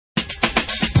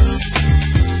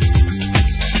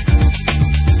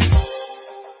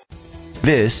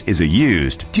This is a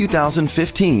used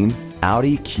 2015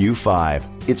 Audi Q5.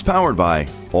 It's powered by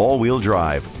all-wheel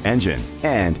drive engine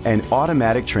and an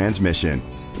automatic transmission.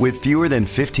 With fewer than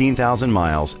 15,000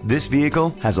 miles, this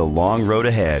vehicle has a long road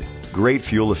ahead. Great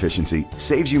fuel efficiency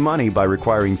saves you money by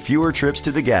requiring fewer trips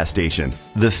to the gas station.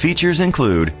 The features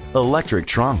include electric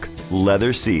trunk,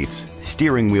 leather seats,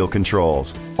 steering wheel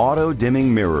controls,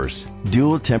 auto-dimming mirrors,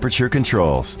 dual temperature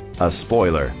controls, a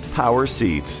spoiler, power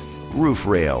seats, roof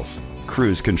rails,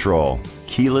 cruise control,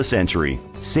 keyless entry.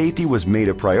 Safety was made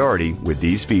a priority with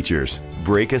these features: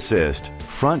 brake assist,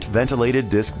 front ventilated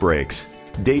disc brakes,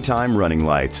 daytime running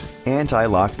lights,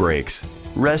 anti-lock brakes.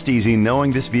 Rest easy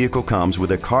knowing this vehicle comes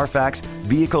with a Carfax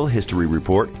Vehicle History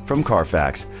Report from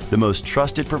Carfax, the most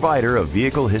trusted provider of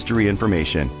vehicle history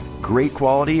information. Great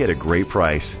quality at a great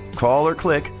price. Call or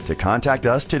click to contact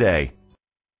us today.